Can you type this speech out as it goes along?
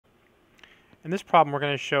In this problem, we're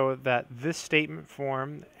going to show that this statement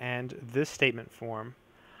form and this statement form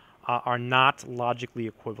are not logically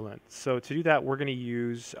equivalent. So to do that, we're going to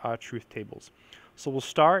use truth tables. So we'll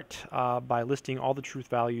start by listing all the truth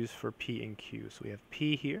values for P and Q. So we have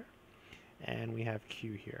P here, and we have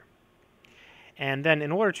Q here. And then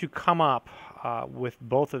in order to come up with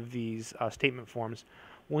both of these statement forms,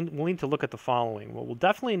 we'll need to look at the following. Well, we'll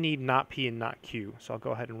definitely need not P and not Q. So I'll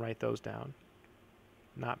go ahead and write those down.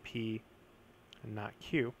 Not P and not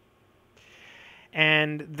Q.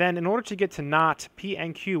 And then in order to get to not P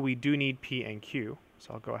and Q, we do need P and Q.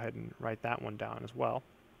 So I'll go ahead and write that one down as well.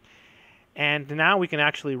 And now we can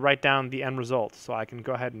actually write down the end result. So I can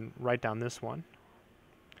go ahead and write down this one.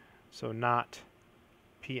 So not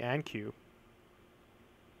P and Q.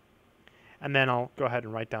 And then I'll go ahead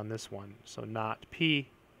and write down this one. So not P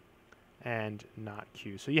and not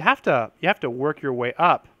Q. So you have to work your way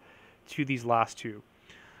up to these last two.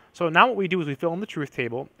 So now what we do is we fill in the truth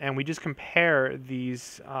table and we just compare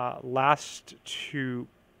these last two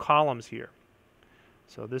columns here.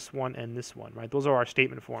 So this one and this one, right? Those are our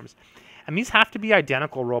statement forms. And these have to be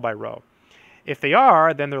identical row by row. If they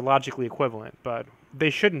are, then they're logically equivalent, but they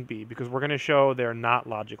shouldn't be because we're going to show they're not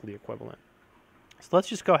logically equivalent. So let's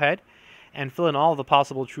just go ahead and fill in all of the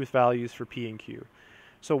possible truth values for P and Q.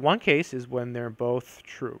 So one case is when they're both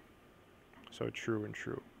true. So true and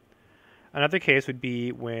true. Another case would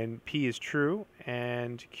be when P is true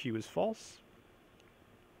and Q is false.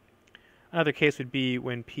 Another case would be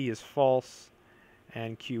when P is false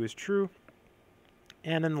and Q is true.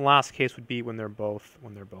 And then the last case would be when they're both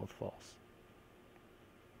false.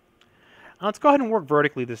 Now let's go ahead and work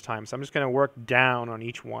vertically this time. So I'm just going to work down on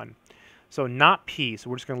each one. So not P. So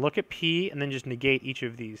we're just going to look at P and then just negate each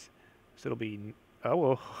of these. So it'll be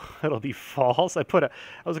it'll be false. I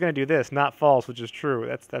was going to do this, not false, which is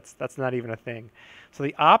true. That's not even a thing. So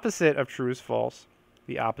the opposite of true is false.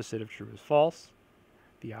 The opposite of true is false.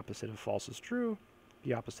 The opposite of false is true.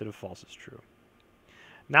 The opposite of false is true.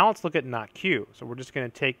 Now let's look at not Q. So we're just going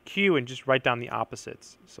to take Q and just write down the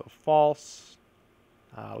opposites. So false,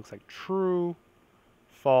 looks like true,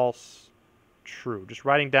 false, true. Just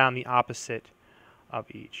writing down the opposite of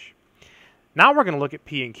each. Now we're going to look at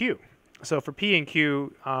P and Q. So for P and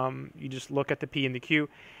Q, you just look at the P and the Q.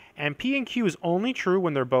 And P and Q is only true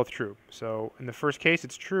when they're both true. So in the first case,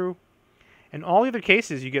 it's true. In all the other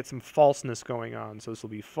cases, you get some falseness going on. So this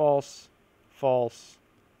will be false, false,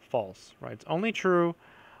 false, right? It's only true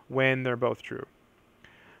when they're both true.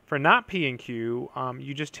 For not P and Q,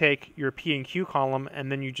 you just take your P and Q column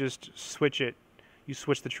and then you just switch it. You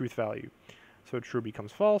switch the truth value. So true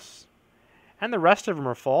becomes false. And the rest of them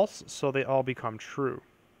are false, so they all become true.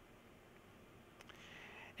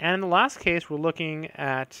 And in the last case, we're looking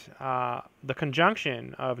at the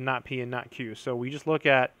conjunction of not P and not Q. So we just look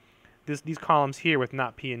at these columns here with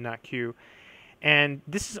not P and not Q. And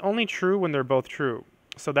this is only true when they're both true.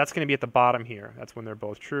 So that's going to be at the bottom here. That's when they're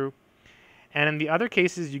both true. And in the other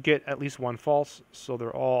cases, you get at least one false. So they're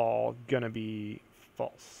all going to be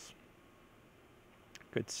false.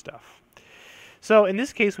 Good stuff. So in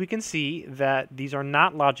this case, we can see that these are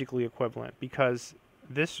not logically equivalent because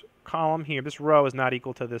this column here, this row is not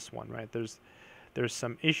equal to this one, right? There's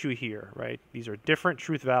some issue here, right? These are different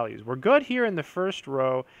truth values. We're good here in the first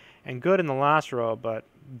row and good in the last row, but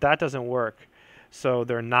that doesn't work. So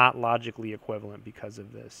they're not logically equivalent because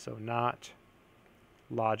of this. So not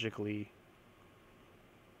logically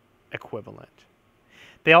equivalent.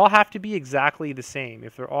 They all have to be exactly the same.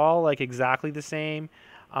 If they're all like exactly the same,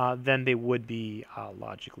 then they would be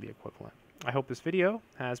logically equivalent. I hope this video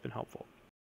has been helpful.